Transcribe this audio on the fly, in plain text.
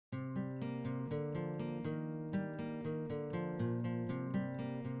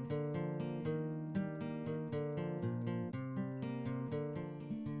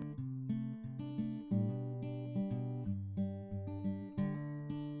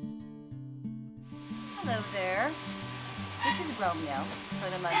Hello there. This is Romeo for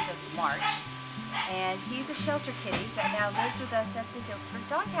the month of March, and he's a shelter kitty that now lives with us at the Healdsburg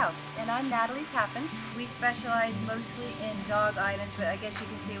Doghouse. And I'm Natalee Tappin. We specialize mostly in dog items, but I guess you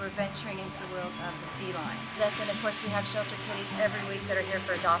can see we're venturing into the world of the feline. Yes, and of course we have shelter kitties every week that are here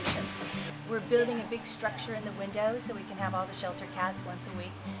for adoption. We're building a big structure in the window so we can have all the shelter cats once a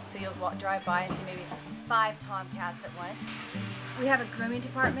week. So you'll drive by and see maybe 5 tomcats at once. We have a grooming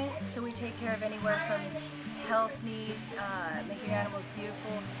department, so we take care of anywhere from health needs, making your animals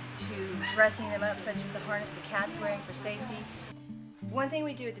beautiful, to dressing them up, such as the harness the cat's wearing for safety. One thing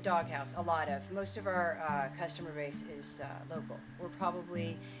we do at the doghouse, most of our customer base is local. We're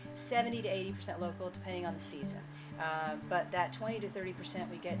probably 70 to 80% local, depending on the season. But that 20 to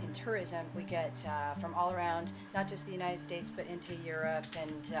 30% we get in tourism, we get from all around, not just the United States, but into Europe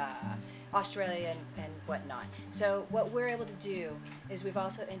and Australia and whatnot. So what we're able to do is we've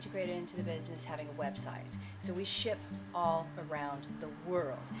also integrated into the business having a website. So we ship all around the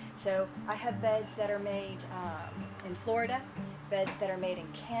world. So I have beds that are made in Florida, beds that are made in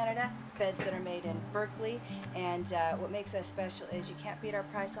Canada, beds that are made in Berkeley, and what makes us special is you can't beat our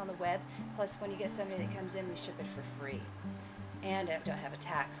price on the web, plus when you get somebody that comes in, we ship it for free. And I don't have a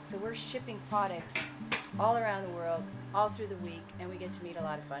tax. So we're shipping products all around the world, all through the week, and we get to meet a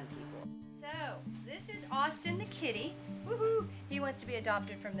lot of fun people. So, this is Austin the kitty. Woohoo! He wants to be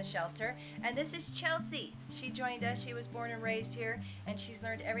adopted from the shelter. And this is Chelsea. She joined us. She was born and raised here, and she's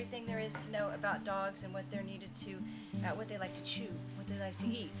learned everything there is to know about dogs and what they're needed to, what they like to chew, what they like to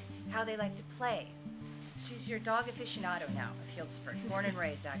eat, how they like to play. She's your dog aficionado now of Healdsburg, born and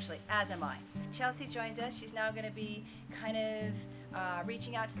raised actually, as am I. Chelsea joined us. She's now going to be kind of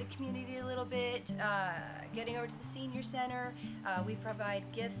reaching out to the community a little bit, getting over to the senior center. We provide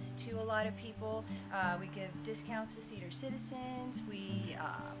gifts to a lot of people. We give discounts to senior citizens. We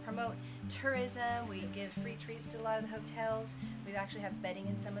promote tourism. We give free treats to a lot of the hotels. We actually have bedding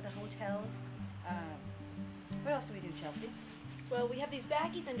in some of the hotels. What else do we do, Chelsea? Well, we have these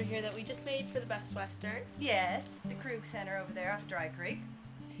baggies under here that we just made for the Best Western. Yes, the Krug Center over there off Dry Creek.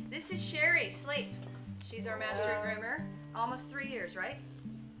 This is Sherry Sleep. She's our master groomer. Almost 3 years, right?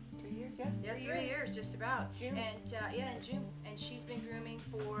 3 years, yeah. Yeah, 3 years, just about. June. And yeah, in June. And she's been grooming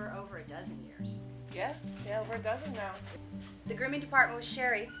for over a dozen years. Yeah, over a dozen now. The grooming department with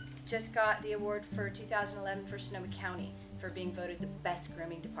Sherry just got the award for 2011 for Sonoma County for being voted the best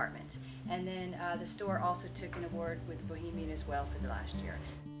grooming department. And then the store also took an award with Bohemian as well for the last year.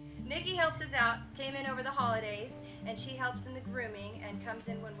 Nikki helps us out, came in over the holidays, and she helps in the grooming and comes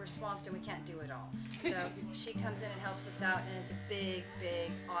in when we're swamped and we can't do it all. So she comes in and helps us out and is a big,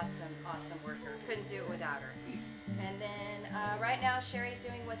 big, awesome worker. Couldn't do it without her. And then right now Sherry's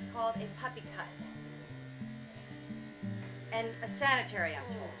doing what's called a puppy cut. And a sanitary, I'm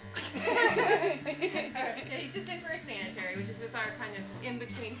told. Yeah, he's just in for a sanitary, which is just our kind of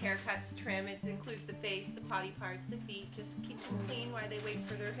in-between haircuts trim. It includes the face, the potty parts, the feet, just keeps them clean while they wait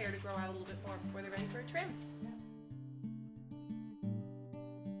for their hair to grow out a little bit more before they're ready for a trim.